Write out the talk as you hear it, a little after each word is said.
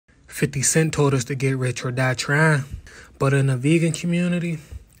50 Cent told us to get rich or die trying. But in the vegan community,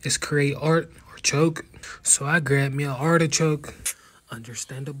 it's create art or choke. So I grabbed me an artichoke.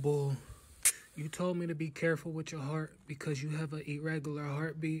 Understandable. You told me to be careful with your heart because you have an irregular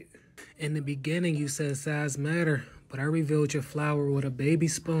heartbeat. In the beginning, you said size matter, but I revealed your flower with a baby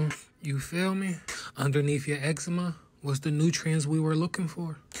spoon. You feel me? Underneath your eczema was the nutrients we were looking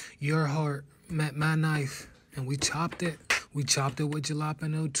for. Your heart met my knife, and we chopped it. We chopped it with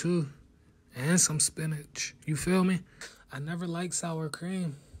jalapeno too, and some spinach. You feel me? I never liked sour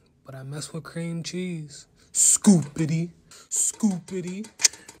cream, but I mess with cream cheese. Scoopity, scoopity.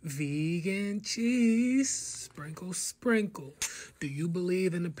 Vegan cheese, sprinkle, sprinkle. Do you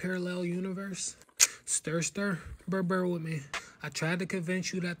believe in a parallel universe? Stir, stir, burr, burr with me. I tried to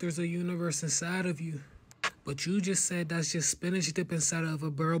convince you that there's a universe inside of you, but you just said that's just spinach dip inside of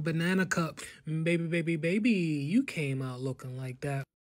a burrow banana cup. Baby, baby, baby, you came out looking like that.